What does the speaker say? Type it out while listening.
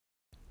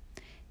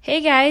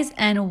Hey guys,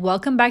 and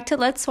welcome back to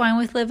Let's Swine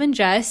with Liv and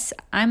Jess.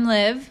 I'm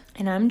Liv.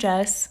 And I'm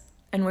Jess,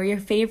 and we're your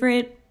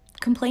favorite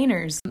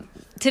complainers.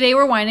 Today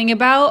we're whining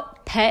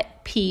about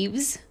pet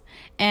peeves,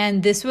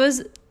 and this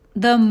was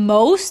the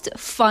most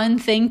fun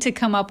thing to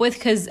come up with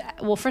because,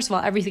 well, first of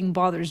all, everything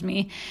bothers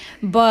me,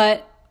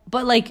 but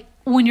like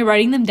when you're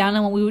writing them down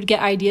and when we would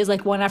get ideas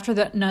like one after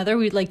another,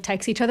 we'd like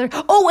text each other,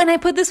 oh, and I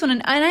put this one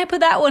and I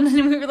put that one,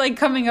 and we were like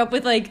coming up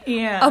with like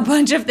a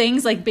bunch of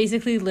things. Like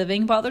basically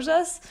living bothers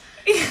us.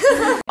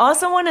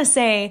 Also want to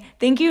say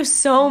thank you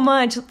so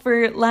much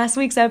for last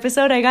week's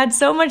episode. I got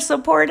so much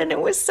support and it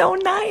was so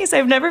nice.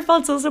 I've never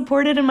felt so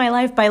supported in my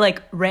life by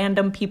like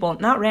random people.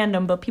 Not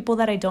random, but people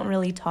that I don't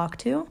really talk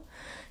to.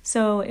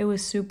 So it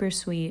was super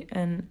sweet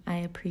and I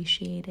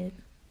appreciate it.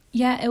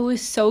 Yeah, it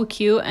was so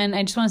cute, and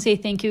I just want to say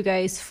thank you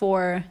guys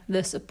for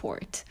the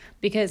support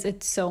because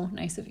it's so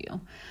nice of you.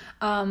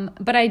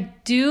 But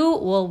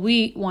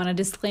we want to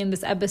disclaim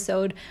this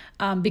episode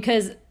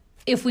because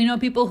if we know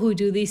people who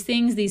do these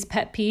things, these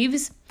pet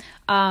peeves,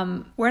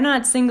 we're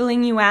not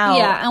singling you out.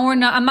 Yeah,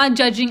 and I'm not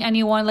judging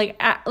anyone. Like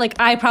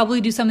I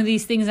probably do some of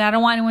these things, and I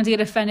don't want anyone to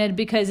get offended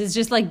because it's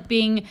just like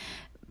being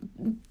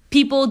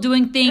people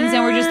doing things,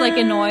 and we're just like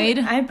annoyed.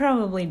 I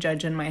probably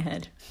judge in my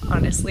head,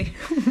 honestly.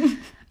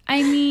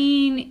 I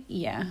mean,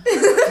 yeah.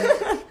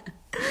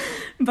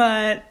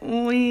 But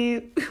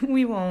we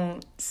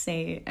won't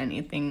say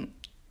anything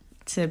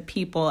to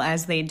people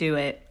as they do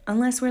it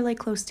unless we're like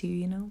close to you,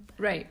 you know?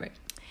 Right.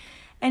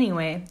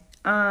 Anyway,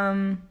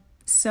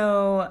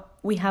 so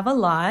we have a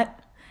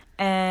lot,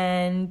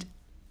 and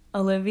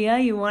Olivia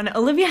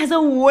has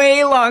a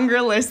way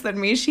longer list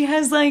than me. She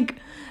has like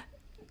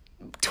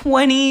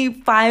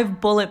 25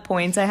 bullet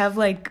points. I have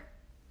like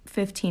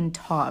 15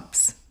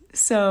 tops.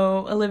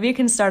 So Olivia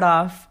can start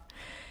off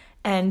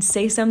and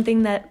say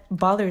something that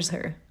bothers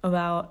her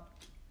about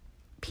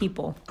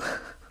people.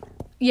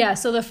 Yeah,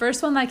 so the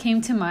first one that came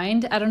to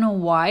mind, I don't know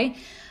why,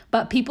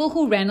 but people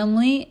who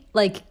randomly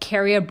like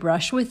carry a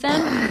brush with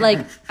them like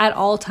at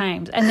all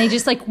times, and they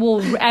just like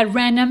will at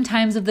random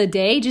times of the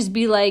day just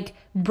be like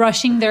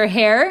brushing their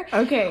hair.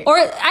 Okay. Or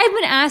I've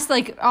been asked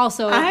like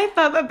also, I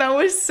thought that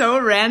was so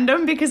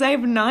random because I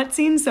have not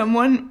seen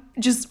someone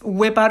just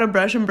whip out a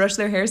brush and brush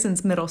their hair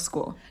since middle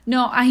school.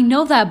 No, I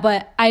know that,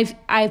 but I've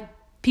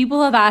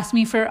people have asked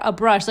me for a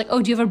brush. Like, oh,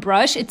 do you have a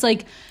brush? It's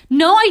like,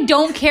 no, I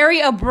don't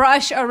carry a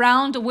brush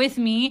around with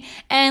me.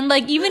 And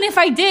like, even if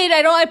I did,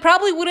 I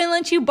probably wouldn't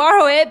let you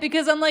borrow it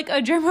because I'm like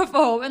a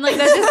germaphobe. And like,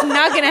 that's just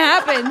not going to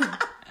happen.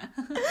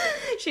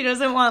 She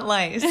doesn't want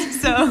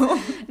lice, so.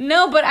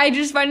 No, but I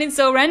just find it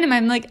so random.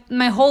 I'm like,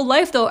 my whole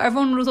life though,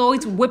 everyone was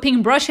always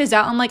whipping brushes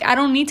out. I'm like, I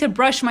don't need to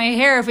brush my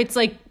hair if it's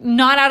like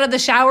not out of the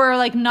shower or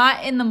like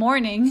not in the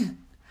morning.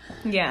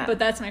 Yeah. But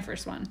that's my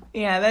first one.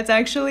 Yeah, that's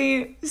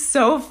actually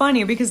so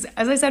funny because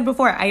as I said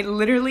before, I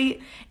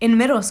literally, in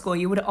middle school,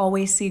 you would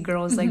always see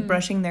girls like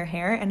brushing their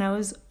hair. And I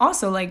was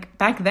also like,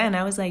 back then,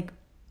 I was like,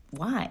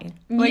 why?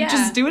 Like,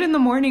 just do it in the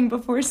morning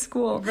before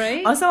school.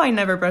 Right? Also, I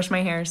never brush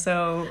my hair,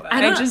 so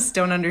I just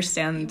don't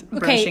understand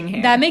brushing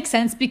hair. That makes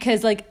sense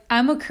because like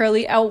I was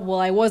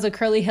a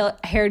curly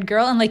haired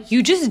girl, and like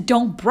you just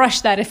don't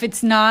brush that if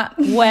it's not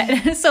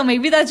wet. So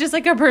maybe that's just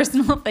like a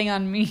personal thing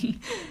on me.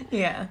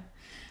 Yeah.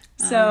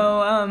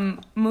 So,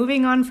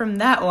 moving on from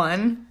that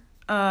one,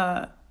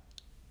 I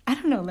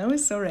don't know, that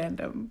was so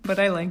random, but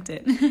I liked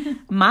it.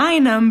 My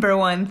number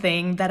one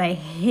thing that I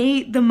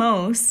hate the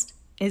most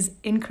is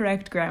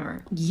incorrect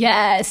grammar.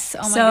 Yes.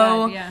 Oh my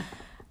God,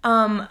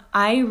 yeah.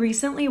 I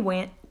recently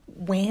went,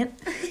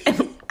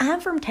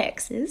 I'm from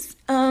Texas.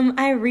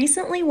 I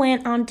recently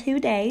went on 2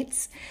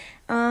 dates,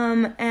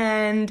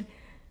 and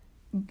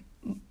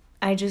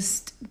I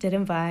just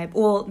didn't vibe.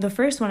 Well, the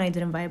first one I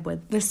didn't vibe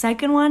with. The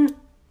second one,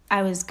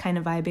 I was kind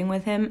of vibing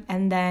with him,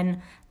 and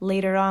then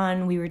later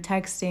on we were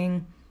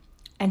texting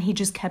and he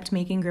just kept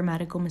making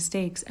grammatical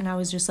mistakes, and I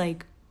was just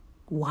like,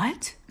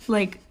 what?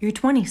 Like, you're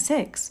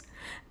 26.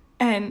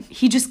 And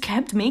he just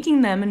kept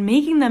making them,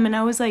 and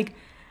I was like,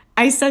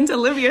 I sent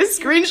Olivia a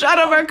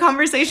screenshot of our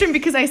conversation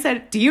because I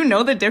said, do you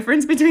know the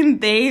difference between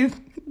there,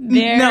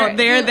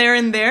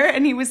 and there?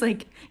 And he was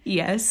like,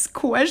 yes, ?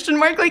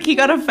 Like, he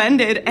got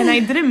offended, and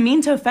I didn't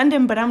mean to offend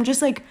him, but I'm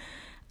just like,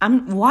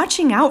 I'm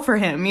watching out for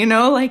him, you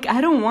know? Like,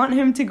 I don't want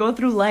him to go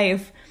through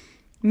life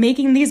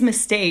making these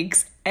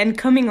mistakes and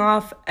coming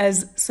off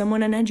as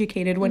someone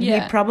uneducated when he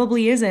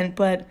probably isn't,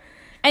 but...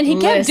 And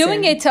he kept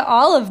doing it to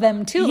all of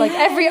them, too. Like,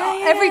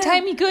 every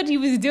time he could, he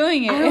was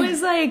doing it. I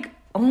was like,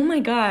 oh my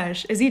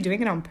gosh, is he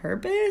doing it on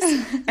purpose?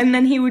 And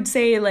then he would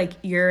say, like,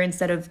 you're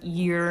instead of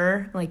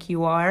you're, like,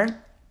 you are.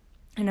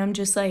 And I'm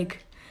just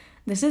like,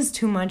 this is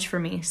too much for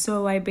me.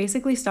 So I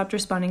basically stopped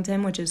responding to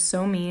him, which is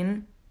so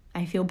mean.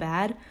 I feel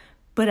bad.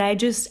 But I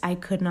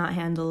could not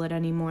handle it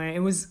anymore.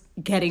 It was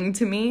getting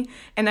to me,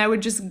 and I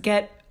would just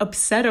get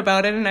upset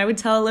about it, and I would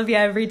tell Olivia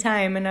every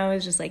time, and I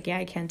was just like, yeah,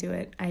 I can't do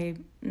it.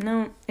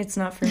 No, it's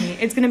not for me.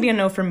 It's going to be a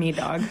no for me,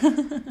 dog.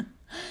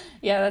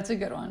 Yeah, that's a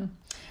good one.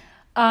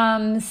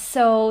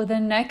 So the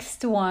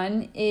next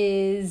one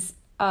is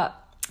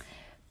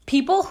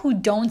people who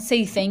don't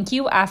say thank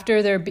you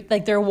after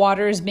their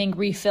water is being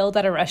refilled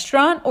at a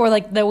restaurant, or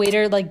like the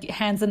waiter like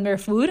hands them their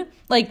food,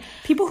 like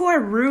people who are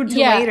rude to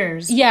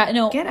waiters. Yeah,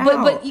 no, Get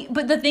out.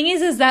 But the thing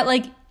is that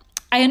like,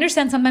 I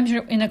understand sometimes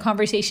you're in a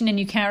conversation and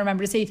you can't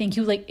remember to say thank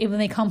you, like when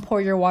they come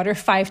pour your water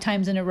 5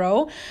 times in a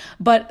row.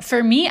 But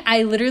for me,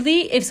 I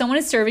literally, if someone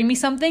is serving me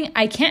something,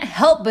 I can't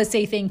help but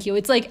say thank you.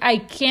 It's like I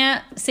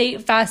can't say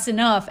it fast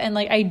enough, and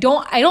like I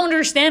don't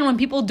understand when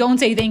people don't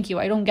say thank you.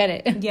 I don't get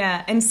it.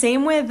 Yeah, and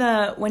same with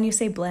when you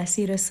say bless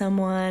you to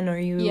someone, or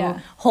you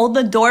hold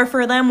the door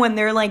for them when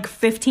they're like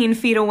 15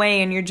 feet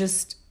away and you're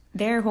just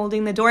there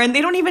holding the door, and they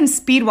don't even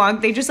speed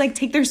walk. They just like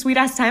take their sweet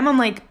ass time. I'm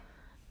like,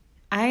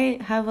 I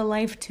have a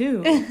life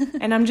too,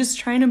 and I'm just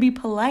trying to be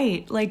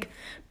polite. Like,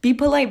 be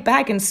polite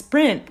back and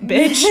sprint,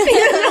 bitch.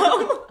 You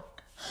know?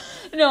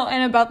 No,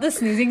 and about the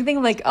sneezing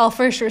thing, like, I'll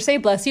for sure say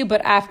bless you, but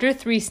after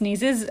 3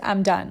 sneezes,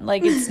 I'm done.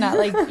 Like, it's not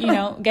like,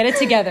 get it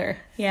together.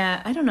 Yeah,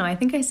 I don't know. I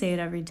think I say it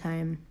every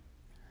time.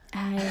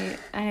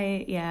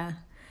 Yeah.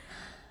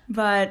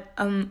 But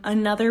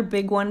another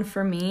big one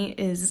for me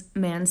is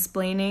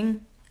mansplaining.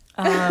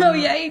 Oh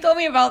yeah, you told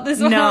me about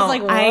this one. I was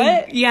like,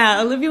 what?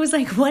 Olivia was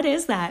like, what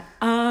is that?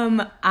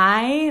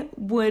 I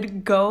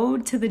would go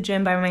to the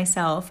gym by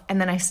myself, and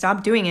then I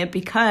stopped doing it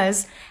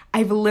because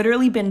I've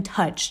literally been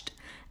touched,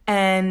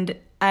 and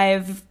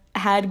I've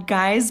had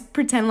guys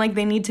pretend like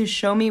they need to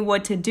show me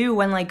what to do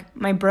when like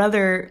my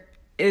brother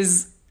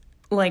is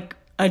like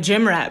a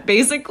gym rat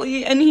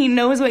basically, and he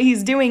knows what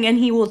he's doing and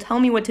he will tell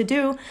me what to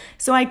do.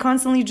 So I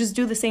constantly just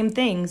do the same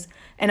things,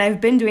 and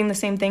I've been doing the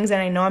same things,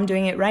 and I know I'm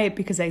doing it right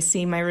because I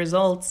see my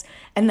results.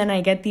 And then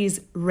I get these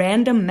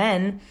random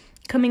men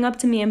coming up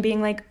to me and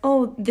being like,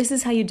 oh, this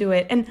is how you do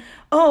it, and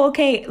oh,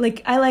 okay,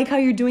 like I like how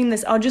you're doing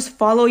this, I'll just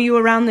follow you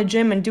around the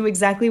gym and do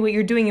exactly what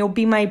you're doing, you'll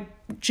be my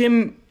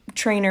gym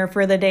trainer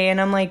for the day. And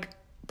I'm like,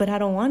 but I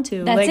don't want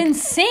to. That's like,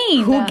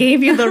 insane. Who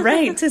gave you the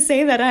right to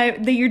say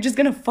that you're just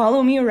gonna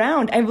follow me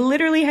around? I've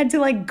literally had to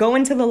like go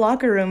into the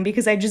locker room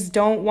because I just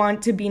don't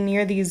want to be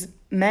near these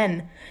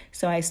men.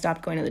 So I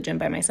stopped going to the gym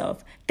by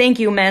myself. Thank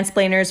you,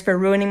 mansplainers, for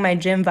ruining my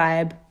gym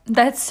vibe.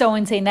 That's so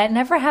insane. That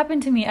never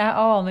happened to me at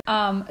all.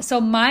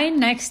 So my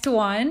next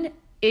one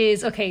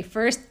is, okay,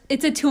 first,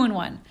 it's a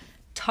 2-in-1.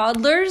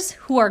 Toddlers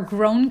who are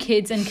grown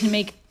kids and can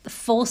make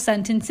full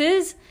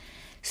sentences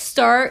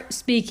start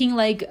speaking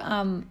like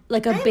a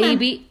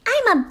baby.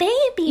 I'm a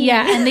baby.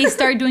 Yeah, and they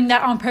start doing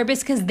that on purpose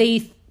because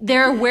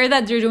they're aware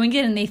that they're doing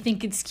it and they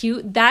think it's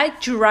cute.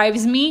 That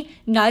drives me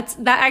nuts.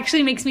 That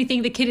actually makes me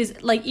think the kid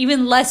is like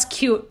even less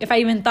cute if I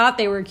even thought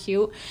they were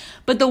cute.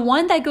 But the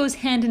one that goes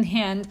hand in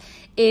hand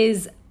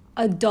is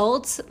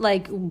adults,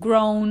 like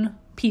grown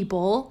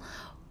people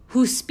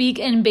who speak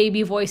in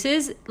baby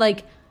voices,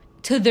 like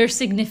to their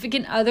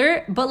significant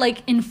other, but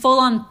like in full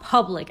on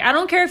public. I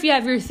don't care if you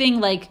have your thing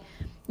like,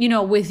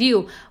 with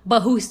you, but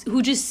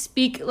who just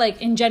speak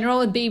like in general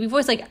with baby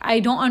voice. Like I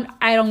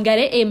don't get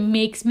it. It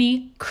makes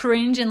me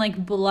cringe and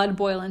like blood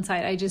boil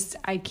inside.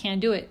 I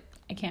can't do it.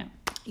 I can't.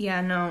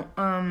 Yeah, no.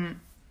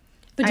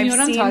 But do you know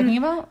what I'm talking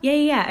about?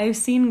 Yeah. I've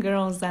seen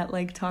girls that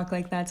like talk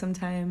like that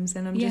sometimes,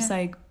 and I'm just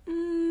like,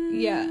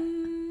 yeah.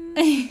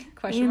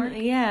 Question mark?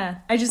 Yeah.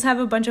 I just have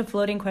a bunch of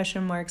floating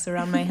question marks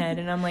around my head,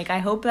 and I'm like, I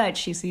hope that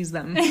she sees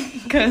them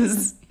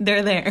because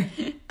they're there.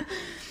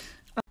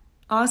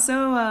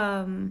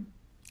 Also,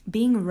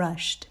 being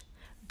rushed.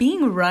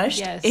 Being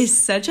rushed is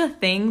such a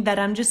thing that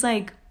I'm just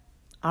like,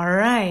 all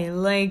right,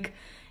 like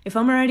if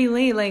I'm already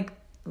late, like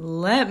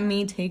let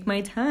me take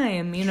my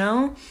time,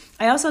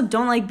 I also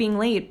don't like being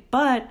late,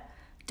 but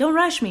don't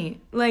rush me.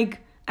 Like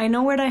I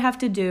know what I have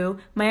to do.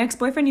 My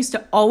ex-boyfriend used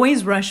to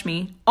always rush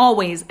me,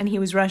 always, and he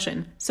was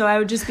Russian. So I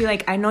would just be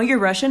like, I know you're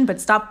Russian,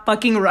 but stop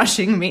fucking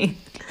rushing me.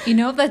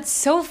 That's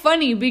so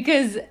funny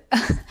because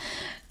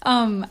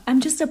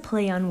I'm just a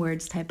play on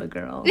words type of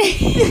girl.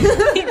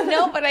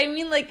 No, but I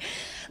mean like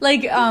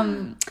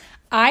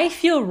I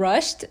feel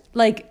rushed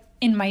like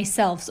in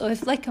myself. So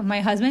if like my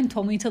husband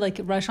told me to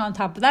like rush on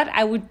top of that,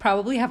 I would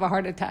probably have a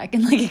heart attack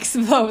and like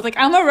explode. Like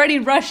I'm already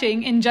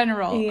rushing in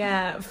general.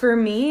 Yeah, for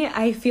me,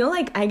 I feel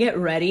like I get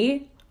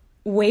ready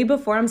way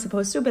before I'm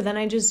supposed to, but then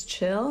I just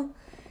chill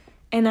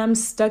and I'm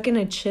stuck in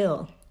a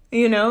chill.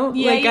 I don't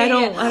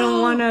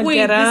want to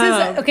get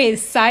up. Okay,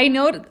 side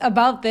note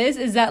about this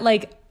is that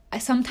like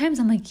sometimes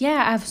I'm like,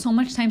 I have so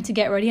much time to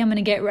get ready. I'm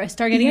going to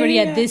start getting ready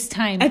at this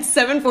time. At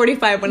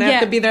 7:45 when I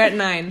have to be there at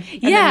 9. And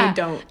then you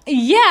don't.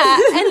 Yeah.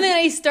 And then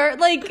I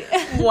start like...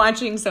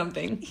 watching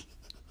something.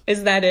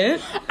 Is that it?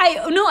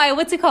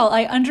 What's it called?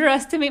 I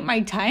underestimate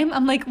my time.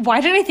 I'm like,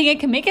 why did I think I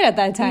can make it at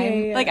that time?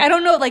 Yeah. Like, I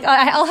don't know. Like,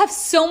 I'll have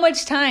so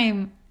much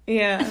time.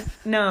 Yeah.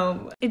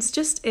 No. It's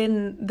just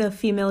in the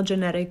female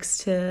genetics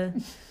to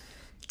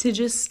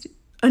just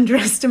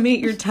underestimate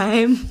your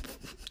time.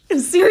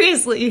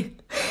 Seriously.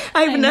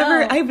 I've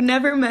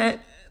never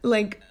met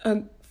like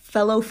a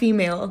fellow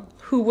female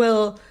who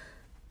will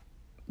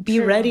be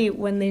ready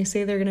when they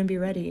say they're going to be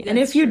ready. And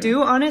if you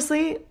do,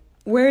 honestly,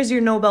 where's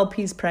your Nobel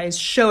Peace Prize?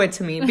 Show it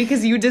to me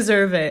because you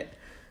deserve it.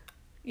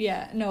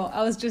 Yeah, no,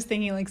 I was just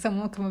thinking like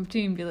someone will come up to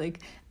me and be like,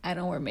 I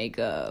don't wear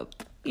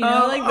makeup. You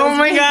know, like oh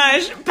my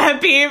gosh, pet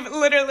peeve,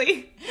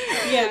 literally.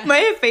 Yeah.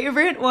 My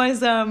favorite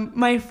was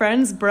my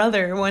friend's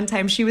brother. One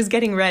time she was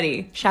getting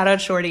ready. Shout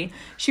out Shorty.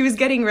 She was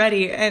getting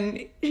ready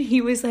and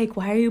he was like,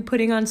 "Why are you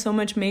putting on so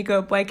much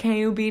makeup? Why can't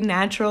you be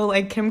natural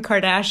like Kim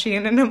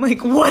Kardashian?" And I'm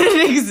like, what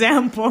an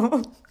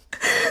example.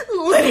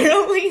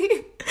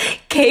 Literally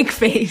cake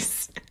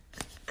face.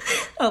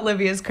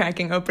 Olivia's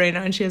cracking up right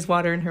now and she has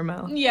water in her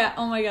mouth. Yeah.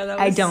 Oh my God. That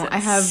was I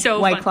have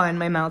so White fun. Claw in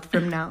my mouth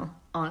from now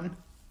on.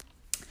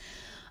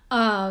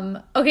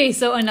 Okay,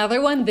 so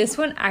another one, this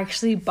one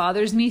actually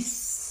bothers me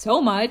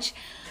so much.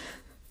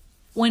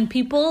 When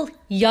people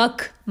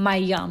yuck my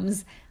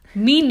yums,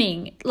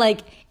 meaning like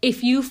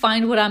if you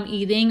find what I'm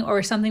eating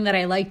or something that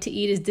I like to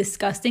eat is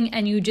disgusting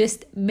and you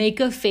just make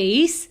a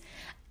face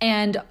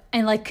and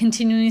like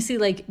continuously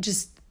like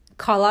just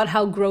call out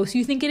how gross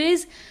you think it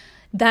is,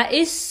 that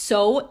is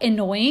so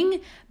annoying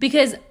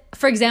because,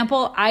 for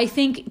example, I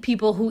think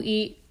people who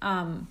eat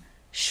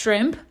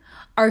shrimp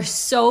are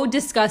so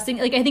disgusting.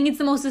 Like, I think it's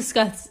the most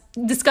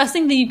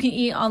disgusting thing you can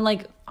eat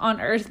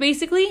on earth,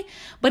 basically.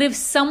 But if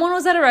someone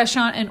was at a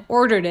restaurant and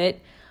ordered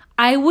it,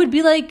 I would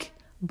be like,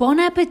 bon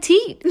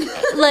appetit.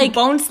 Like,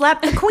 Bone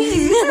slap the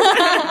queen.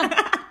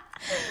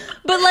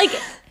 but like,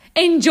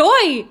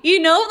 enjoy, you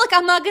know? Like,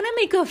 I'm not gonna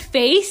make a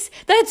face.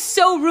 That's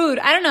so rude.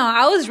 I don't know.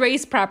 I was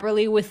raised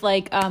properly with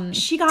like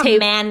She got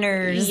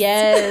manners.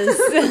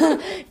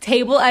 Yes.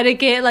 Table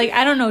etiquette. Like,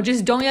 I don't know.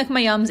 Just don't yuck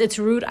my yums. It's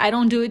rude. I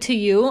don't do it to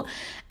you.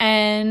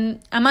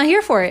 And I'm not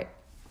here for it.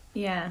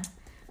 Yeah.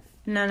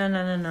 No.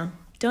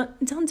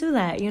 Don't do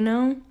that, you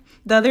know?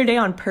 The other day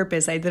on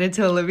purpose, I did it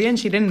to Olivia and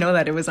she didn't know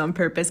that it was on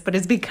purpose, but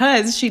it's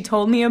because she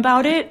told me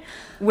about it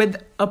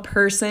with a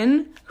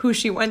person who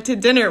she went to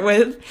dinner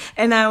with.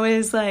 And I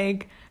was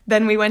like,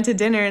 then we went to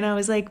dinner and I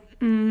was like,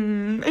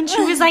 and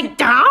she was like,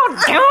 don't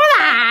do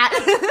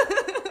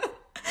that.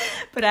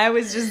 But I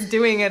was just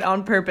doing it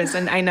on purpose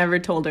and I never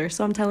told her.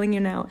 So I'm telling you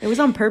now, it was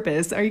on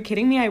purpose. Are you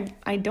kidding me?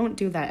 I don't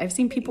do that. I've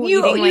seen people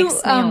eating like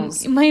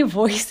snails. My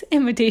voice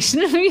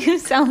imitation of you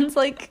sounds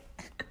like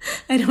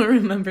I don't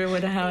remember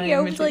how I I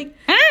was imitated. like,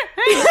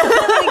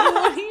 like,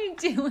 what are you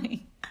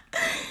doing?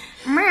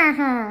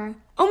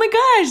 Oh my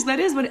gosh, that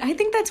is what I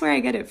think that's where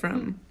I get it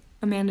from.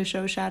 Amanda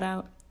Show, shout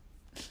out.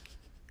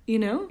 You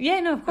know?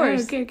 Yeah, no, of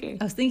course. Oh, okay.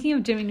 I was thinking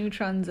of Jimmy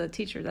Neutron's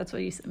teacher. That's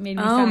what you made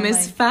me Oh, sound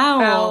Miss like.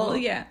 Fowl.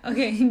 Yeah.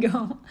 Okay,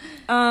 go.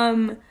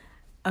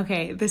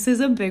 Okay, this is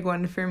a big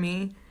one for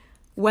me.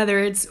 Whether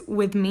it's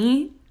with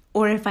me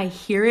or if I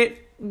hear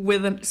it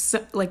with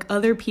like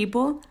other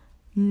people,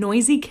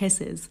 noisy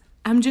kisses.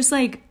 I'm just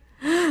like,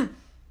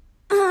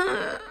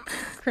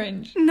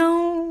 Cringe.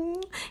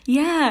 no.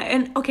 Yeah,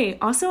 and okay,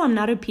 also I'm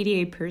not a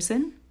PDA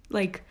person,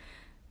 like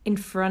in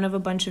front of a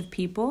bunch of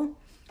people.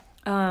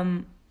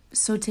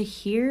 So to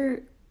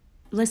hear,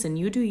 listen,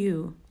 you do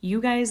you.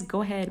 You guys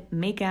go ahead,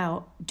 make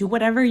out, do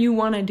whatever you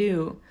want to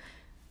do.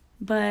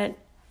 But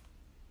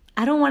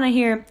I don't want to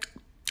hear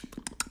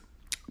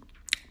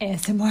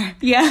ASMR.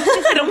 yeah,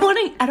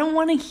 I don't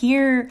want to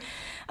hear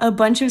a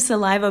bunch of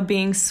saliva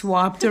being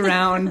swapped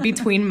around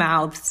between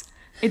mouths.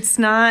 That's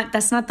not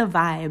the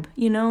vibe,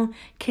 you know?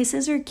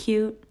 Kisses are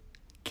cute.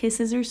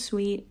 Kisses are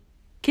sweet.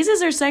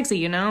 Kisses are sexy,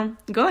 you know?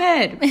 Go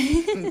ahead.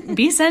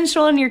 Be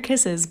sensual in your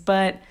kisses,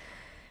 but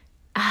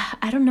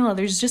I don't know.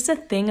 There's just a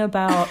thing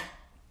about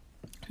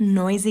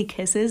noisy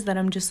kisses that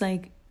I'm just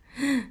like,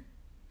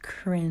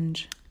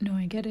 cringe. No,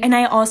 I get it. And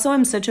I also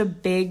am such a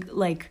big,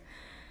 like,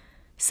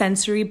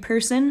 sensory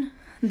person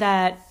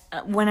that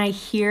when I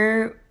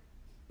hear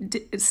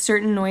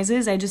certain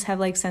noises, I just have,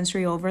 like,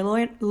 sensory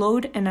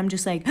overload, and I'm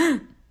just like,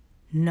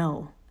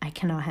 no, I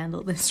cannot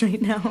handle this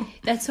right now.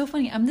 That's so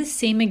funny. I'm the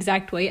same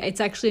exact way.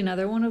 It's actually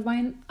another one of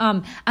mine.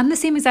 I'm the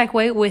same exact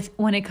way with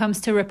when it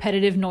comes to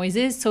repetitive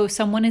noises. So if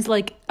someone is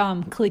like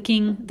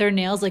clicking their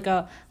nails, like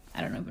I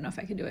don't even know if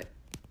I could do it.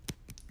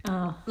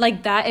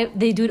 Like that, if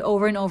they do it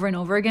over and over and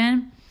over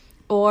again,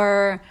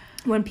 or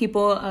When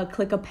people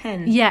click a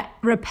pen. yeah,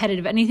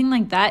 repetitive. Anything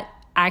like that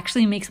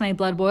actually makes my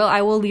blood boil.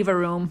 I will leave a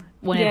room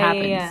when it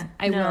happens.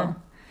 I will.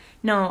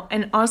 No,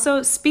 and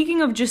also,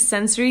 speaking of just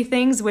sensory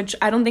things, which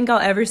I don't think I'll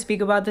ever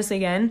speak about this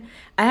again,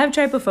 I have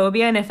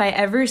trypophobia, and if I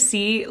ever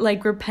see,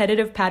 like,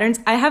 repetitive patterns,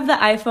 I have the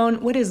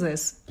iPhone, what is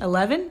this,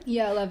 11?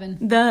 Yeah,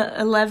 11. The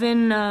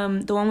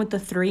 11, the one with the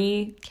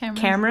 3 Cameras.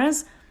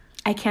 cameras.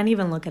 I can't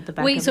even look at the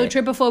back Wait, of so it.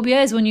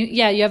 trypophobia is when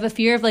you have a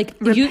fear of, like...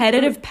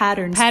 Repetitive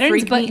patterns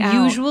freak but me out.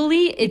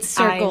 usually it's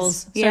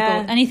circles. Eyes.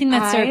 Yeah, Anything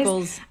that eyes.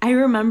 circles. I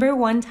remember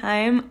one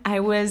time I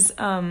was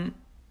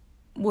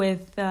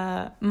with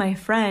my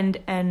friend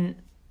and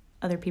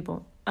other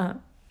people.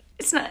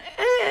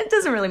 It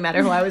doesn't really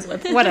matter who I was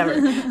with. Whatever.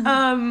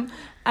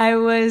 I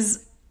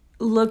was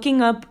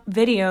looking up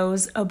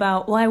videos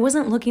about, well, I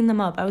wasn't looking them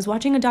up. I was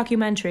watching a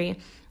documentary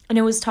and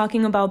it was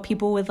talking about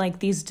people with like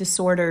these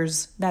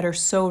disorders that are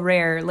so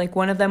rare. Like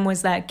one of them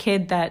was that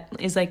kid that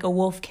is like a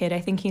wolf kid. I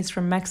think he's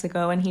from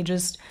Mexico and he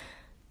just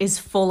is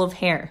full of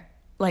hair,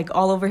 like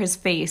all over his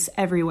face,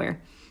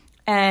 everywhere.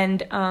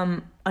 And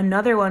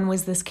another one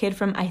was this kid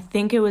from, I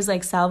think it was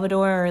like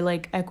Salvador or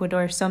like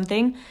Ecuador or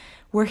something,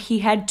 where he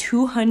had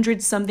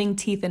 200 something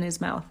teeth in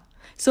his mouth.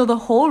 So the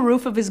whole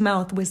roof of his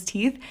mouth was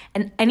teeth.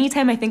 And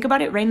anytime I think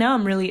about it, right now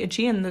I'm really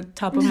itchy, and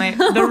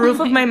the roof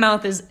of my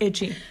mouth is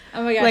itchy.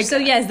 Oh my gosh. Like, so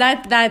yes,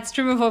 that's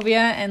trypophobia,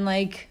 and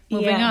like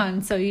moving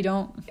on so you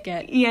don't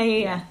get.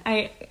 Yeah.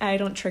 I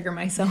don't trigger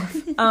myself.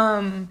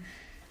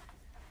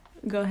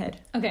 Go ahead.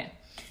 Okay.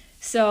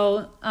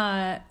 So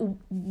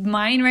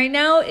mine right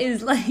now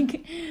is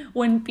like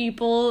when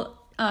people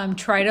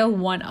try to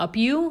one up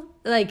you,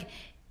 like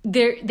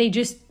they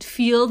just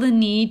feel the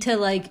need to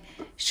like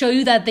show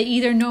you that they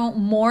either know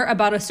more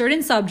about a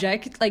certain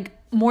subject, like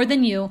more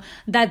than you,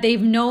 that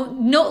they've no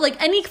like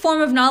any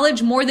form of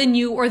knowledge more than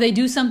you, or they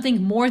do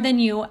something more than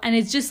you, and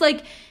it's just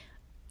like,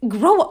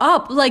 grow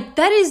up. Like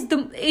that is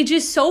it's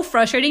just so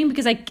frustrating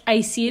because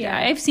I see it.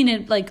 I've seen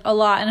it like a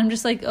lot, and I'm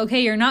just like,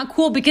 okay, you're not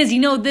cool because you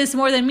know this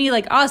more than me.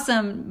 Like,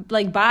 awesome,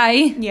 like,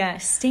 bye. Yeah,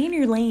 stay in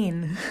your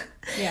lane.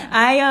 Yeah.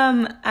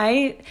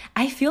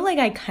 I feel like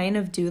I kind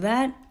of do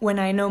that when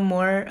I know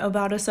more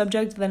about a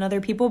subject than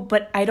other people,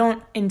 but I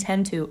don't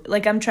intend to.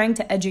 Like, I'm trying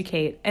to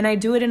educate, and I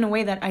do it in a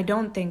way that I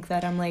don't think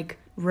that I'm like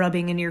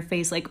rubbing in your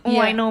face like, oh,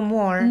 I know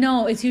more.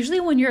 No, it's usually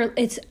when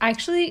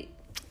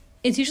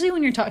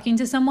when you're talking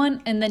to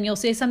someone, and then you'll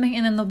say something,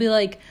 and then they'll be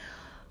like,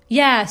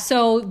 yeah,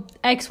 so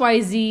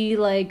XYZ,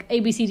 like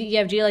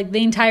ABCDEFG, like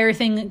the entire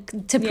thing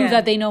to prove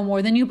that they know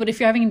more than you. But if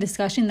you're having a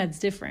discussion, that's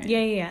different.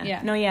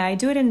 Yeah. No, I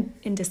do it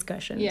in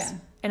discussions. Yeah.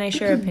 And I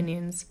share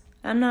opinions.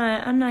 I'm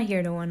not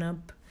here to one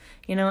up.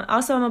 You know,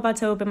 also I'm about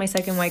to open my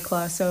second White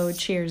Claw, so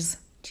cheers.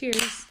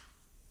 Cheers.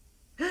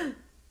 Oh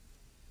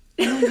my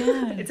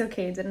God. It's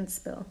okay, it didn't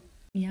spill.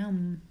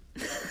 Yum.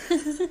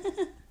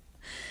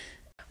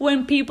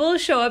 When people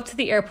show up to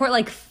the airport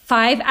like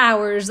 5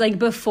 hours like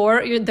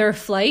before their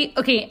flight,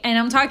 okay, and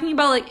I'm talking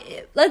about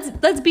like,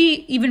 let's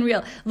be even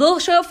real. They'll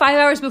show up 5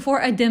 hours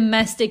before a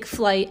domestic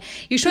flight.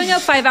 You're showing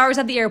up 5 hours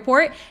at the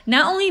airport.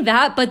 Not only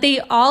that, but they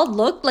all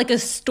look like a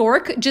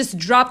stork just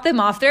dropped them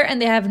off there,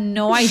 and they have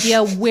no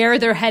idea where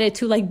they're headed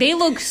to. Like they're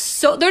like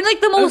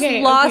the most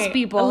lost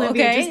people.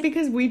 Olivia, okay, just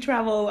because we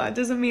travel a lot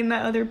doesn't mean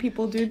that other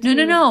people do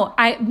too. No.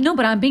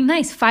 But I'm being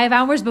nice. 5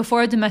 hours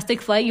before a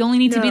domestic flight, you only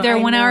need to be there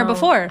 1 hour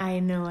before. I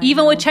know.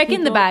 Even with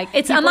checking the bag.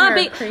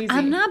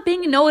 I'm not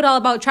being know-it-all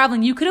about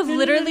traveling. You could have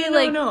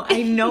literally No,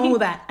 I know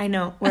that. I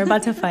know. We're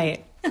about to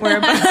fight.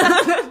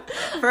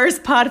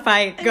 First pod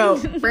fight. Go.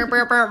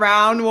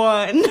 Round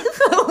one.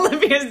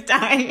 Olivia's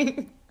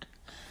dying.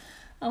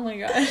 Oh my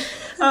gosh.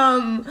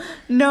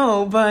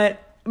 No,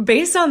 but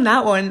based on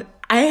that one,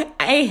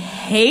 I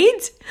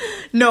hate.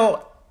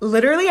 No,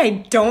 literally,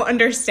 I don't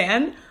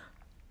understand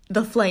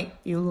the flight.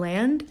 You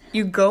land.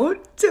 You go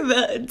to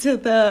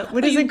the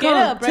what is it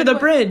called? To the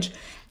bridge.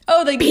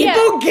 Oh,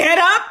 people get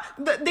up.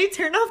 They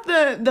turn off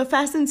the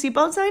fasten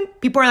seatbelt sign.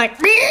 People are like,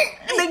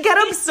 and they get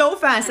up so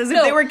fast as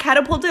if they were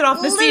catapulted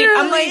off the seat.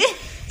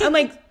 I'm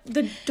like,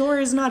 the door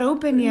is not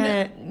open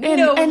yet,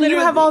 and you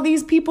have all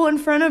these people in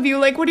front of you.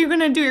 Like, what are you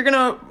gonna do? You're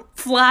gonna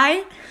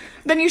fly?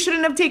 Then you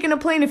shouldn't have taken a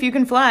plane if you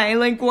can fly.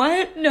 Like,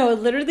 what? No,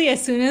 literally,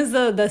 as soon as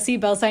the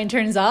seatbelt sign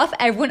turns off,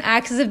 everyone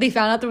acts as if they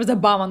found out there was a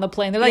bomb on the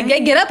plane. They're like,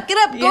 get up,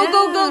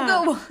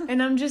 go.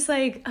 And I'm just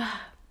like,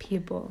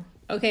 people.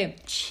 Okay.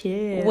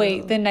 Chill.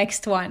 Wait, the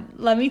next one.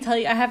 Let me tell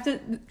you, I have to...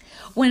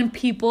 When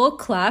people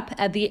clap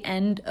at the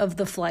end of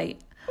the flight.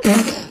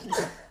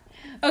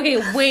 Okay,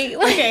 wait.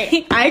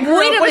 Okay, I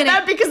grew up with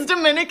that because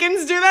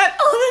Dominicans do that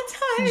all the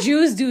time.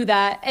 Jews do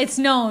that. It's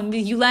known.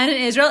 You land in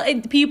Israel,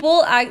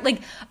 people act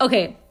like...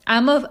 Okay,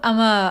 I'm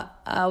a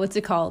what's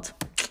it called?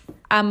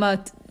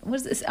 What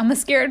is this? I'm a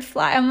scared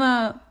fly.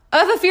 I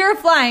have a fear of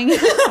flying.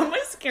 I'm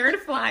a scared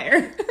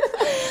flyer.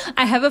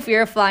 I have a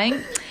fear of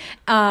flying.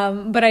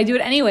 But I do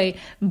it anyway.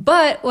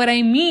 But what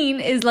I mean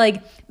is,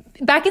 like,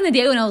 back in the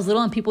day when I was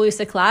little and people used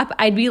to clap,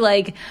 I'd be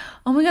like,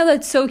 oh my God,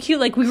 that's so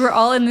cute. Like, we were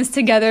all in this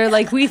together.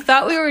 Like, we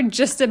thought we were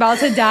just about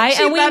to die,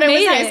 and we made it.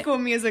 It was High School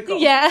Musical.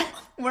 Yeah.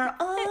 We're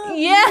all.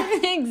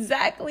 Yeah,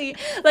 exactly.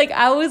 Like,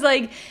 I was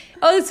like,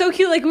 oh, it's so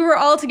cute. Like, we were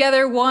all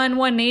together, one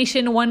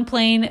nation, one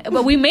plane,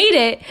 but we made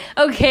it.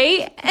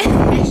 Okay.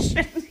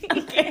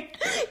 Okay.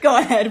 Go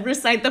ahead,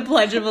 recite the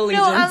Pledge of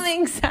Allegiance. No,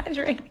 I'm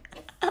exaggerating.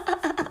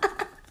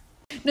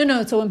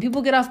 No. So when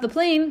people get off the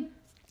plane,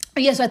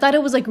 so I thought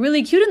it was like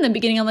really cute in the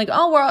beginning. I'm like,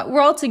 oh,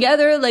 we're all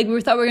together. Like, we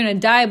thought we were gonna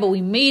die, but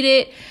we made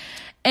it.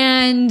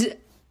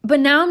 But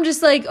now I'm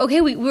just like,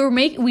 okay,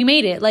 we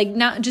made it. Like,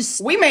 not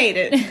just we made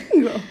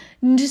it.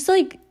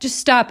 just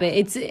stop it.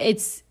 It's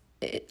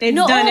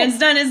done.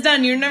 It's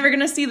done. You're never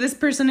gonna see this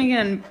person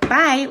again.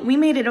 Bye. We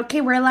made it.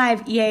 Okay, we're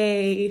alive.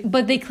 Yay.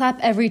 But they clap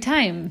every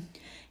time.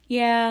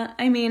 Yeah,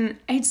 I mean,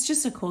 it's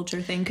just a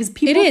culture thing because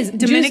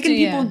Dominican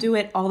people do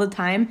it all the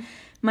time.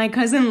 My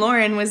cousin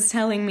Lauren was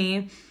telling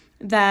me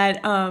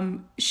that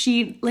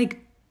she,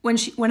 like,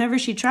 whenever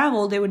she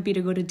traveled, it would be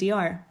to go to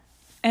DR.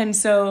 And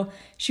so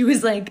she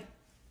was like,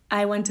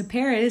 I went to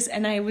Paris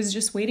and I was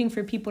just waiting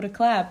for people to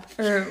clap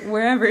or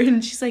wherever.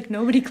 And she's like,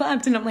 nobody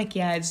clapped. And I'm like,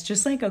 yeah, it's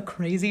just like a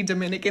crazy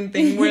Dominican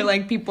thing where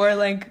like people are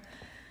like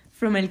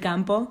from El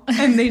Campo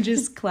and they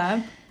just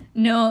clap.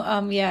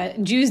 No, yeah,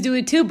 Jews do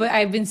it too, but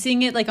I've been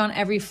seeing it like on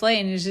every flight,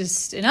 and it's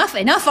just enough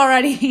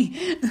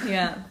already.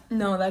 Yeah.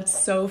 No, that's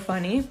so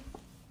funny.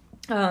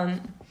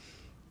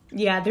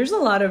 Yeah, there's a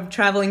lot of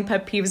traveling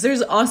pet peeves.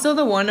 There's also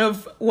the one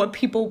of what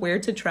people wear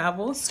to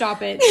travel.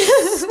 Stop it.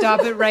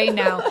 Stop it right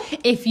now.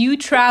 If you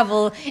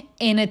travel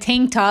in a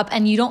tank top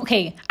and you don't...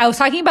 Okay, I was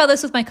talking about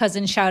this with my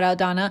cousin. Shout out,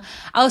 Donna.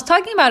 I was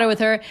talking about it with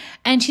her,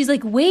 and she's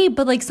like, wait,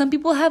 but like some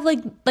people have like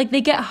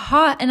they get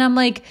hot. And I'm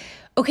like,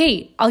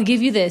 okay, I'll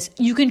give you this.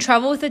 You can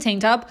travel with a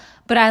tank top,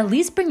 but at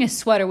least bring a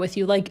sweater with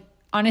you. Like,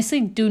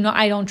 honestly,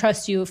 I don't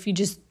trust you if you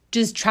just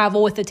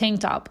travel with a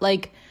tank top.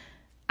 Like...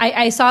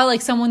 I saw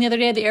like someone the other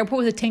day at the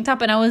airport with a tank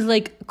top, and I was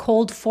like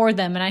cold for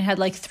them, and I had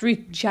like 3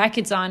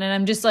 jackets on, and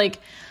I'm just like,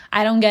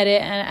 I don't get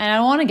it, and I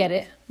don't want to get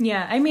it.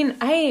 Yeah, I mean,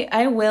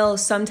 I will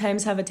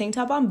sometimes have a tank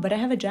top on, but I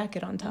have a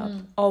jacket on top.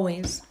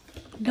 Always.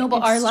 No,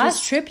 but our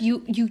last trip,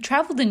 you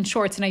traveled in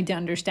shorts, and I didn't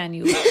understand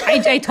you.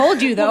 I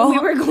told you, though. We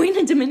were going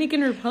to Dominican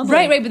Republic.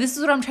 Right, but this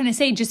is what I'm trying to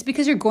say. Just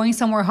because you're going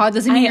somewhere hot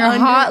doesn't mean you're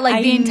hot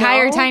like the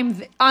entire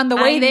time on the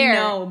way there.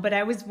 No, but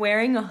I was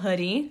wearing a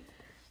hoodie,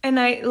 and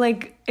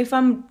if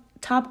I'm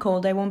top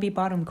cold, I won't be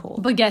bottom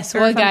cold. But guess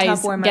what,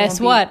 guys? Guess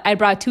what? I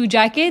brought 2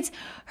 jackets.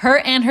 Her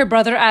and her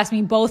brother asked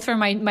me both for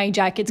my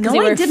jackets because they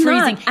were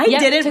freezing. I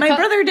didn't. My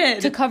brother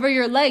did. To cover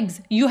your legs.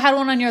 You had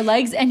one on your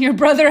legs, and your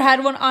brother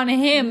had one on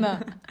him.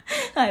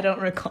 I don't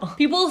recall.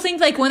 People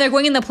think like when they're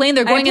going in the plane,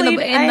 they're going in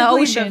the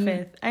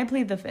ocean. I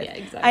plead the fifth. Yeah,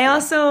 exactly. I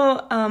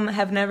also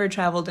have never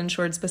traveled in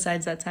shorts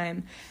besides that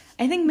time.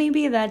 I think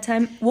maybe that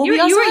time. Well,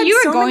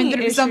 you were going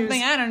through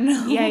something. I don't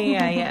know.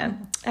 Yeah.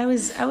 I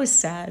was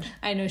sad.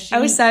 I know. I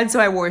was sad, so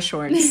I wore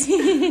shorts.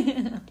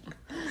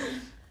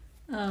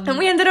 And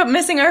we ended up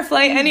missing our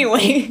flight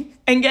anyway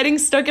and getting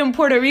stuck in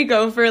Puerto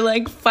Rico for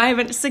like 5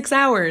 and 6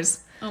 hours.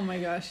 Oh my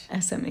gosh.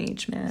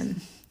 SMH,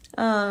 man.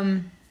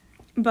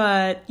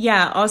 But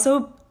yeah,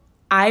 also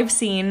I've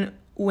seen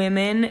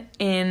women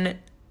in,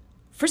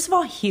 first of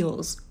all,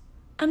 heels.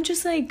 I'm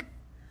just like,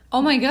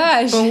 oh my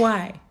gosh. But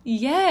why?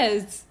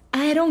 Yes.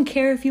 I don't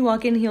care if you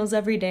walk in heels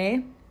every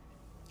day.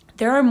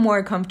 There are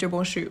more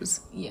comfortable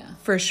shoes. Yeah.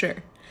 For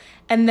sure.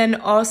 And then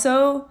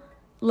also,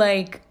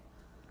 like,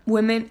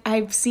 women,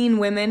 I've seen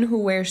women who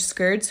wear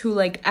skirts who,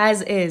 like,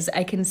 as is,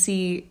 I can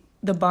see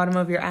the bottom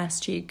of your ass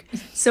cheek.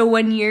 So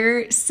when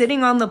you're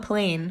sitting on the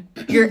plane,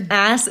 your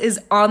ass is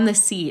on the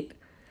seat.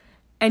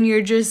 And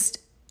you're just,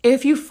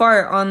 if you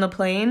fart on the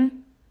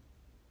plane,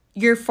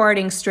 you're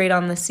farting straight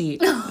on the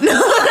seat.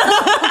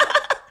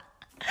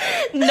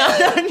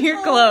 Not on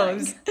your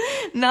clothes.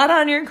 Not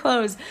on your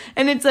clothes.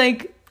 And it's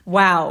like,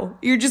 wow,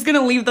 you're just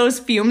gonna leave those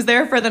fumes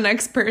there for the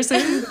next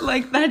person?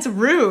 Like, that's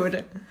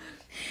rude.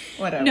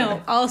 Whatever.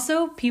 No,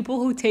 also people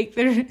who take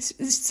their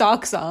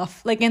socks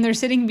off, like, and they're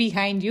sitting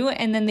behind you,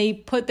 and then they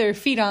put their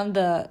feet on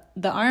the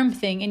arm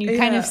thing, and you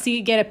kind of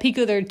get a peek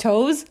of their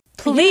toes.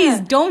 Please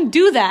don't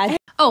do that.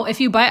 Oh,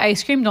 if you buy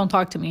ice cream, don't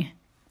talk to me.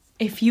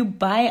 If you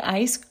buy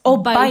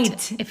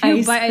bite. If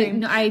you buy,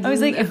 no, I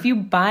was like, if you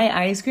buy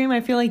ice cream, I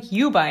feel like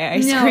you buy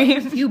ice cream.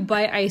 If you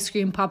buy ice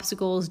cream,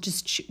 popsicles,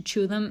 just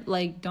chew them.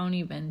 Like, don't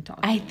even talk.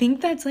 I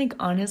think that's like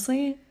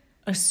honestly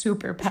a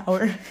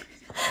superpower.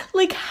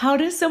 Like, how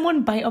does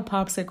someone bite a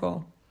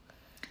popsicle?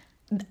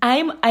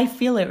 I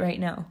feel it right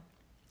now.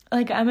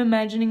 Like, I'm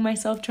imagining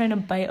myself trying to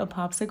bite a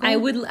popsicle.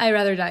 I'd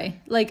rather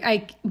die. Like,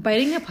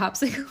 biting a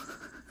popsicle.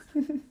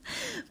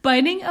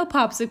 Biting a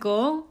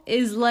popsicle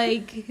is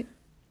like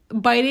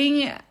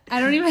biting,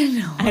 I don't even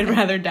know. I'd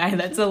rather die.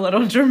 That's a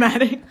little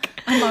dramatic.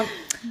 I'm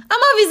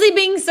obviously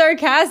being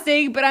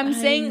sarcastic, but I'm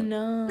saying...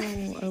 No,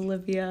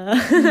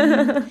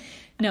 Olivia.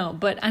 No,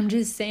 but I'm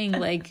just saying,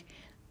 like,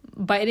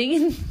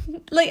 biting...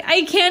 Like,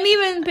 I can't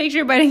even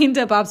picture biting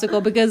into a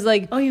popsicle because,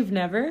 like... Oh, you've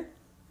never?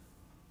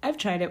 I've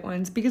tried it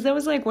once because I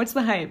was like, what's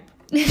the hype?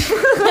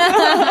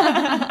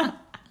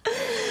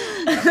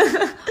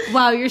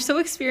 Wow, you're so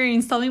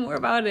experienced. Tell me more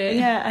about it.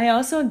 Yeah, I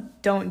also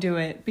don't do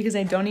it because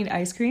I don't eat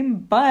ice cream.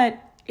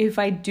 But if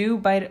I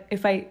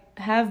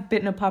have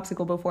bitten a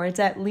popsicle before, it's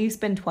at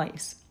least been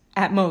twice.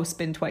 At most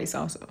been twice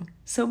also.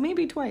 So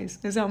maybe twice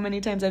is how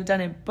many times I've done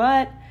it.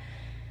 But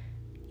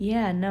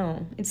yeah,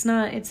 no, it's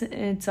not.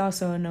 It's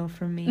also a no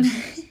from me.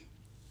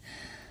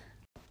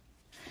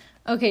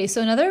 Okay,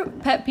 so another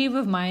pet peeve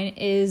of mine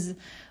is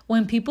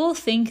when people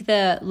think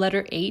the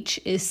letter H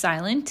is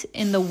silent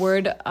in the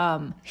word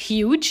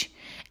huge,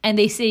 and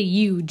they say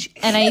huge.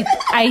 And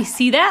I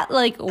see that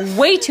like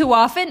way too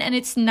often, and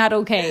it's not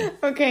okay.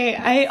 Okay,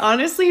 I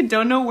honestly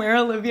don't know where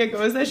Olivia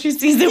goes that she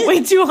sees it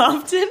way too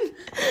often.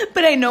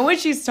 But I know what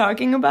she's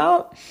talking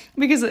about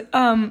because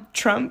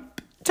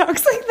Trump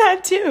talks like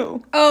that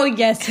too. Oh,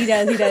 yes, he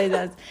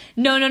does.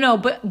 No.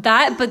 But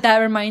that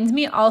reminds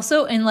me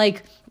also in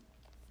like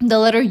the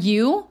letter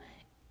U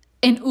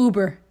in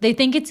Uber. They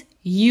think it's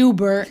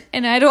Uber,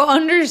 and I don't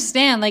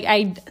understand. Like,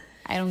 I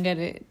don't get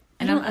it.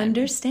 I don't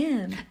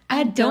understand.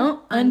 I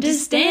don't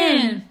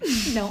understand.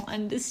 Don't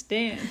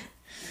understand.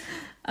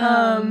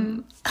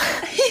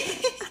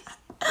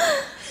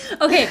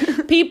 Okay,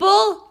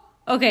 people.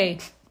 Okay.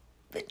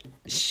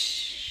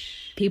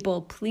 Shh.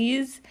 People,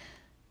 please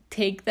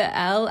take the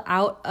L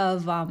out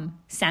of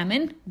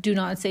salmon. Do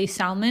not say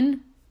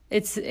salmon.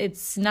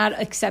 It's not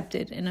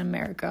accepted in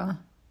America.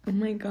 Oh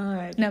my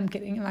God. No, I'm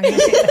kidding. I'm not gonna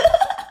say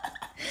that.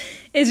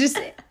 It's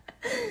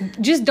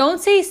just don't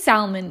say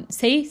salmon.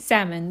 Say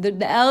salmon.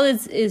 The L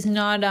is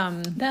not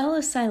The L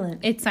is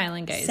silent. It's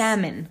silent, guys.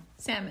 Salmon.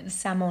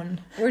 Salmon.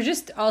 We're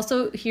just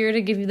also here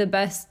to give you the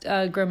best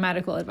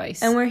grammatical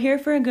advice. And we're here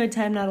for a good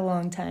time, not a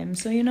long time.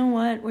 So you know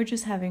what? We're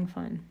just having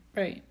fun.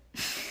 Right.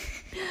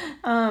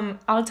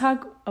 I'll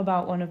talk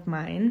about one of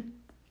mine.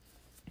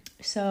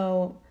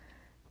 So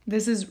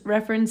this is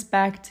reference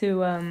back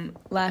to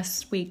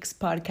last week's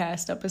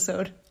podcast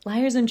episode.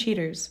 Liars and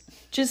cheaters.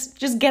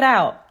 Just get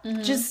out.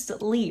 Mm-hmm.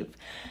 Just leave.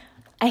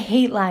 I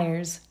hate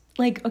liars.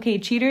 Like, okay,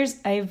 cheaters,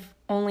 I've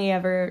only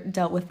ever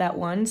dealt with that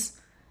once.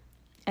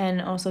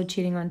 And also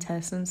cheating on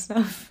tests and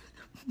stuff.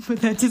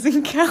 But that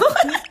doesn't count.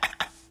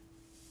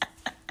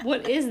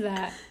 What is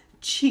that?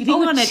 Cheating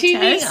on a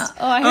test?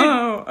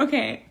 Oh,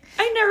 okay.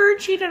 I never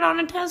cheated on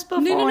a test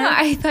before. No.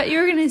 I thought you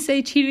were going to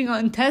say cheating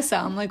on Tessa.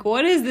 I'm like,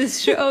 what is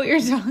this show you're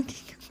talking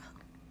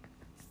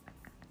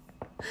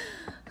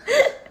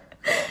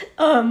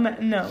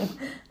about? No.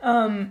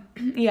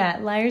 Yeah,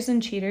 liars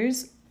and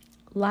cheaters.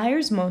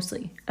 Liars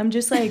mostly. I'm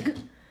just like,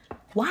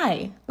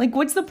 why? Like,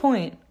 what's the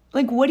point?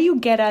 Like, what do you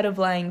get out of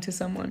lying to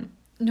someone?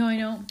 No, I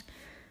know.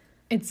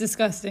 It's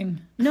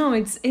disgusting. No,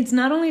 it's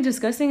not only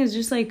disgusting, it's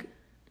just like,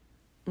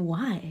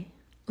 why?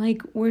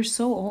 Like, we're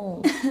so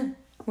old.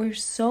 We're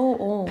so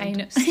old. I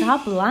know.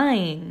 Stop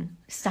lying.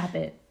 Stop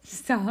it.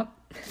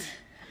 Stop.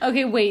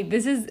 Okay, wait.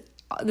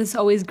 This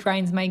always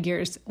grinds my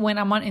gears. When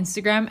I'm on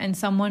Instagram and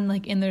someone,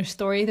 like, in their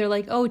story, they're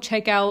like, oh,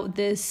 check out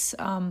this,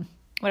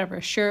 whatever,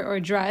 shirt or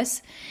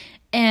dress.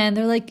 And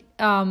they're like,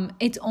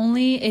 it's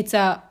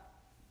under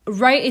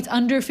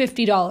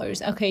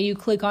 $50. Okay, you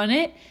click on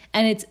it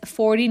and it's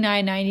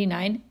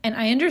 $49.99. And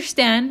I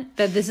understand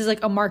that this is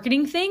like a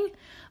marketing thing,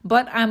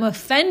 but I'm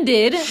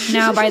offended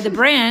now by the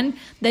brand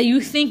that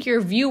you think your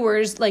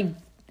viewers like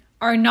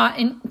are not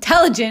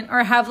intelligent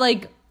or have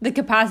like the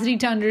capacity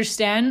to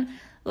understand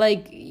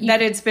like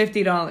that it's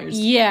 $50.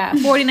 Yeah,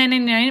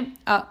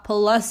 $49.99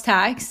 plus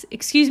tax.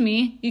 Excuse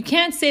me, you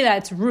can't say that.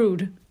 It's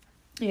rude.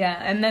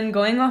 Yeah, and then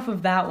going off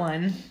of that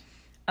one,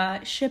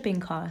 shipping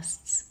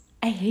costs.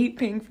 I hate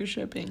paying for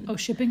shipping. Oh,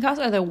 shipping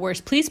costs are the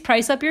worst. Please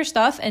price up your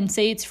stuff and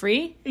say it's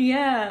free.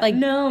 Yeah. Like,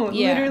 no,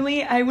 yeah.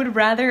 Literally, I would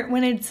rather,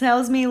 when it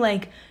tells me,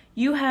 like,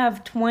 you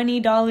have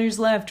 $20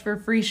 left for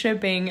free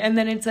shipping, and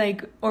then it's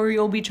like, or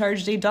you'll be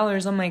charged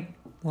 $8, I'm like,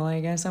 well,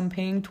 I guess I'm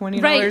paying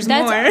 $20 right.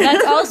 more.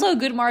 That's also a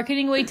good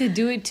marketing way to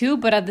do it, too,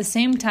 but at the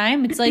same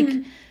time, it's like,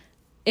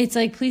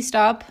 please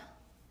stop.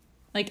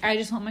 Like, I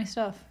just want my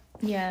stuff.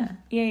 Yeah.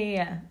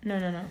 Yeah.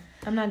 No.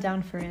 I'm not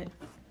down for it.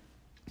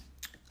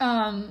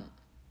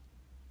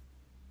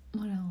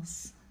 What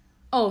else?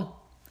 Oh,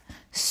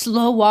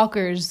 slow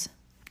walkers.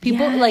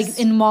 People like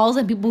in malls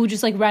and people who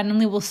just like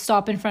randomly will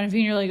stop in front of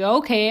you and you're like,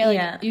 okay,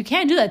 like you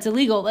can't do that. It's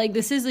illegal. Like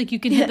this is like you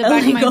can hit the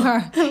back of my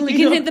car. Illegal.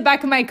 You can hit the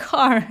back of my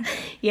car.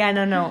 Yeah,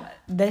 no.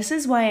 This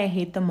is why I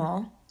hate the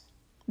mall.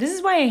 This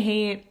is why I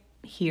hate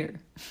here.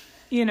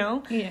 You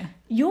know? Yeah.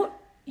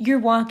 You're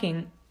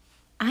walking.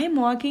 I'm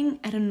walking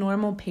at a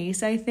normal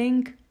pace, I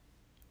think.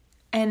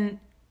 And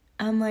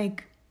I'm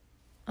like,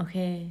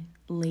 okay,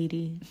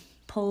 lady,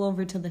 pull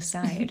over to the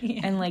side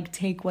and like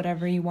take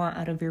whatever you want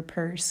out of your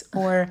purse,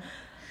 or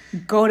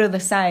go to the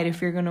side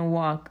if you're gonna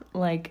walk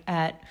like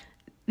at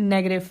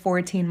negative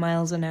 14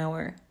 miles an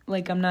hour.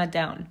 Like, I'm not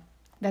down.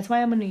 That's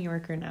why I'm a New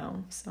Yorker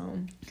now. So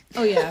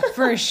oh yeah,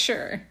 for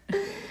sure.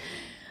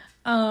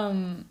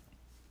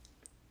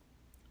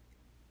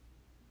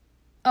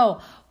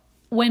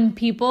 When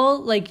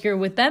people, like, you're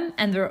with them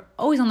and they're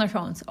always on their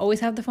phones, always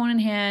have the phone in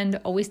hand,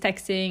 always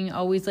texting,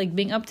 always, like,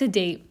 being up to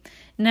date.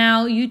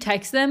 Now you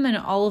text them and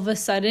all of a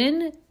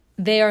sudden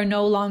they are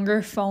no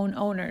longer phone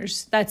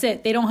owners. That's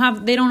it. They don't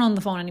own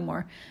the phone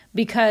anymore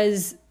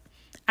because,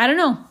 I don't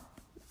know,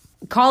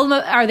 call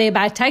them, are they a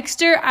bad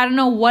texter? I don't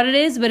know what it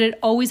is, but it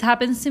always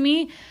happens to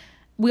me.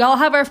 We all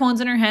have our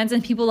phones in our hands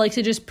and people like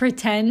to just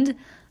pretend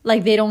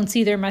like they don't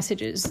see their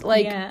messages.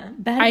 Like, yeah,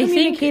 bad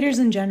communicators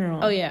in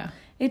general. Oh, yeah.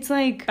 It's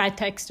like bad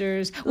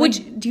texters.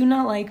 Which, do you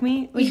not like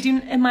me? Like,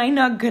 am I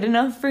not good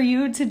enough for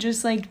you to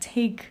just like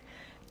take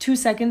 2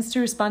 seconds to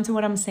respond to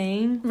what I'm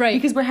saying? Right.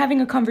 Because we're having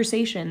a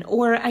conversation,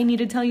 or I need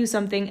to tell you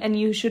something and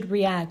you should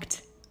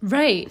react.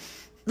 Right.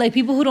 Like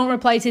people who don't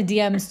reply to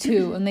DMs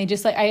too, and they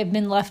just like, I have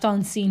been left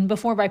on scene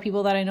before by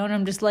people that I know, and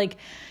I'm just like,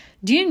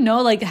 do you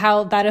know like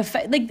how that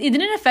like it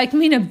didn't affect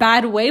me in a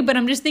bad way, but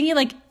I'm just thinking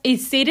like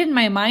it stayed in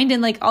my mind,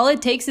 and like all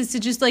it takes is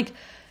to just like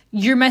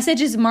your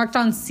message is marked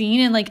on scene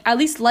and like at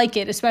least like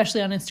it,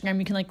 especially on Instagram.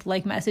 You can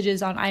like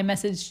messages on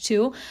iMessage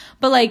too.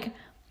 But like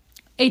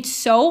it's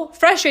so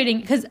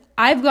frustrating because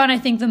I've gone, I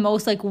think, the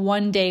most like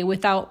one day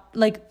without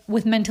like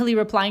with mentally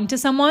replying to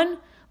someone,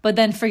 but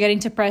then forgetting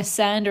to press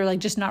send or like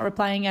just not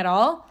replying at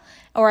all.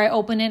 Or I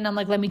open it and I'm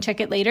like, let me check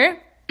it later.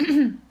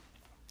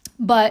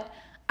 But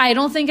I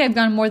don't think I've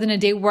gone more than a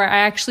day where I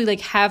actually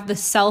like have the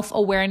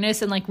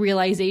self-awareness and like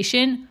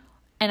realization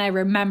and I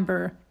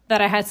remember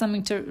that I had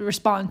something to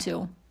respond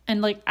to.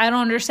 And like, I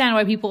don't understand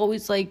why people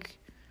always like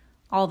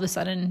all of a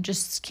sudden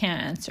just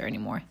can't answer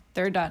anymore.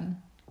 They're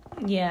done.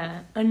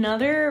 Yeah.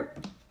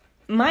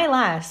 My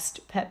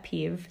last pet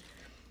peeve.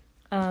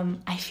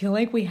 I feel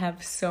like we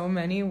have so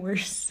many. We're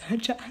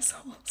such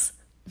assholes.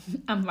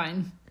 I'm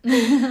fine.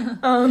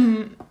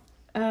 And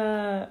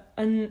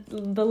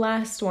the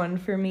last one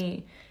for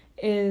me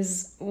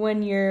is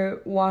when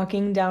you're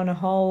walking down a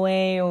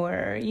hallway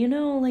or, you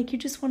know, like you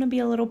just want to be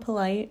a little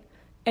polite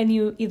and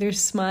you either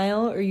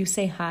smile or you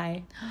say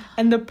hi.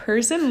 And the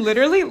person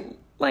literally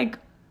like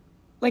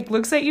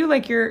looks at you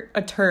like you're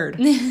a turd.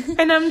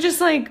 And I'm just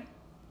like,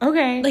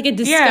 okay. Like a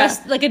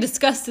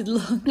disgusted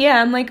look.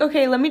 Yeah, I'm like,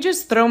 okay, let me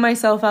just throw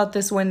myself out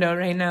this window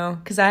right now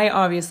because I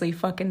obviously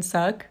fucking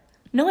suck.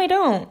 No, I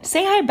don't.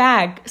 Say hi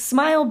back.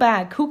 Smile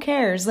back. Who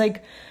cares?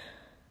 Like,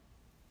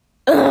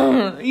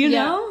 you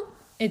know?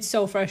 It's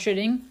so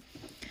frustrating.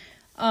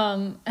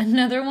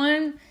 Another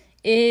one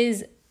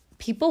is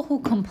people who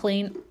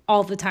complain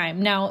all the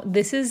time. Now,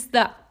 this is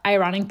the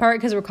ironic part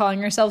because we're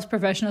calling ourselves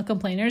professional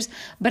complainers,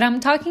 but I'm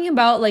talking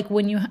about like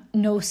when you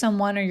know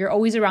someone or you're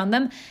always around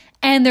them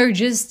and they're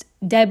just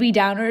Debbie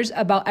Downers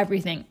about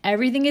everything.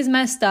 Everything is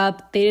messed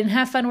up. They didn't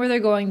have fun where they're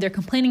going. They're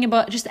complaining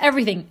about just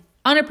everything.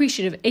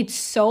 Unappreciative. It's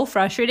so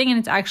frustrating and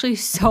it's actually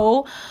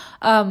so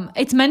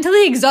it's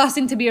mentally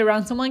exhausting to be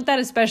around someone like that,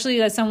 especially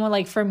that someone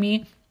like for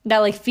me that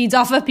like feeds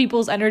off of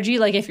people's energy.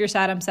 Like if you're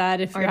sad, I'm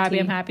sad. If you're happy,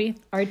 I'm happy.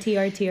 RT.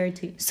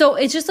 So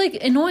it's just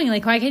like annoying.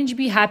 Like why can't you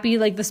be happy?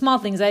 Like the small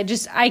things.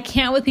 I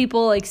can't with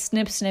people like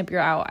snip, you're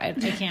out. I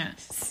can't.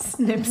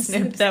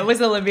 snip. That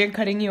was Olivia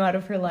cutting you out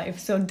of her life.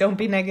 So don't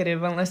be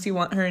negative unless you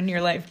want her in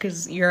your life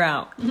because you're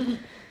out.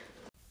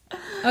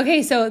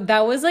 Okay, so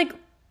that was like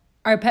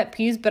our pet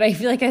peeves, but I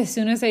feel like as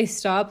soon as I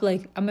stop,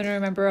 like I'm gonna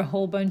remember a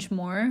whole bunch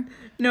more.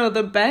 No,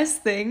 the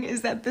best thing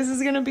is that this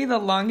is gonna be the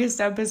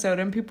longest episode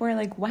and people are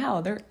like,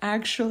 wow, they're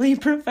actually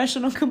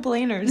professional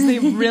complainers. They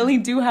really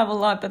do have a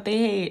lot that they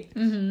hate.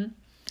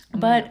 Mm-hmm.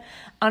 But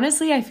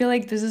honestly, I feel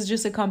like this is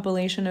just a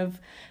compilation of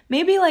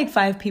maybe like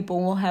 5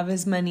 people will have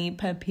as many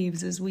pet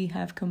peeves as we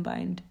have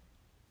combined.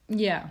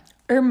 Yeah.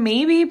 Or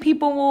maybe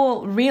people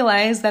will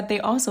realize that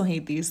they also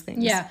hate these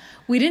things. Yeah.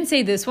 We didn't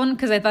say this one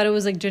because I thought it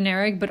was like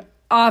generic, but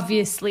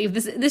obviously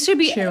this should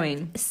be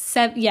chewing.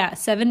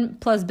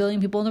 7+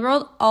 billion people in the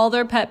world. All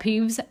their pet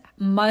peeves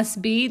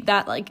must be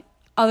that like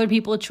other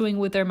people chewing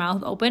with their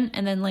mouth open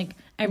and then like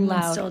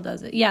everyone still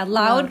does it. Yeah,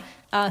 loud.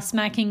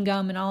 Smacking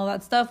gum and all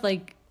that stuff.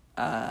 Like,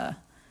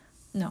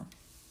 no,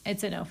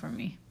 it's a no for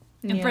me.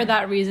 And for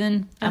that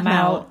reason, I'm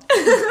out.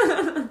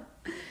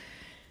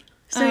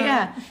 So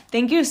yeah,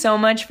 thank you so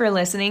much for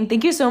listening.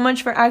 Thank you so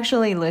much for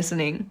actually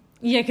listening.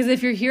 Yeah, because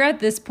if you're here at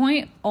this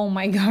point, oh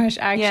my gosh,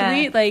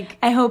 actually, like...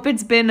 I hope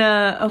it's been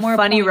a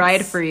funny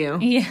ride for you.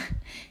 Yeah,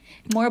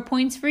 more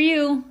points for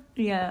you.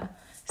 Yeah.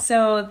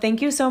 So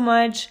thank you so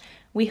much.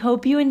 We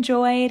hope you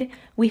enjoyed.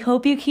 We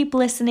hope you keep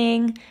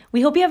listening. We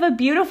hope you have a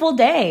beautiful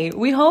day.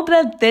 We hope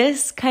that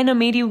this kind of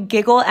made you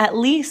giggle at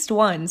least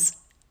once.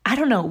 I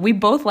don't know. We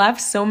both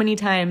laughed so many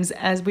times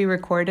as we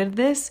recorded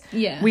this.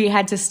 Yeah. We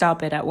had to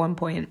stop it at one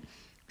point.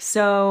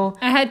 So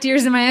I had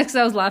tears in my eyes because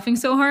I was laughing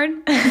so hard.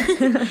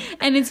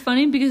 And it's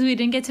funny because we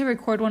didn't get to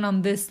record one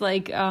on this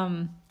like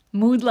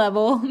mood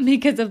level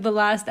because of the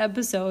last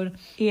episode.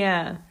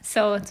 Yeah.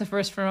 So it's a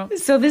first for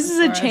us. So this is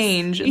a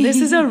change.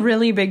 This is a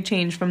really big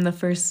change from the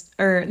first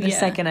or the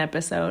second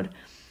episode.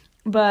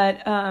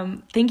 But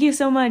thank you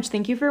so much.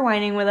 Thank you for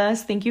whining with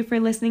us. Thank you for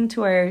listening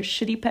to our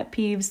shitty pet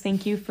peeves.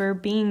 Thank you for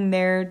being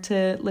there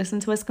to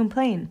listen to us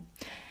complain.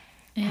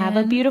 And have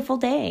a beautiful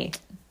day.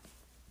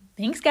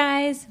 Thanks,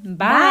 guys.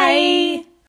 Bye.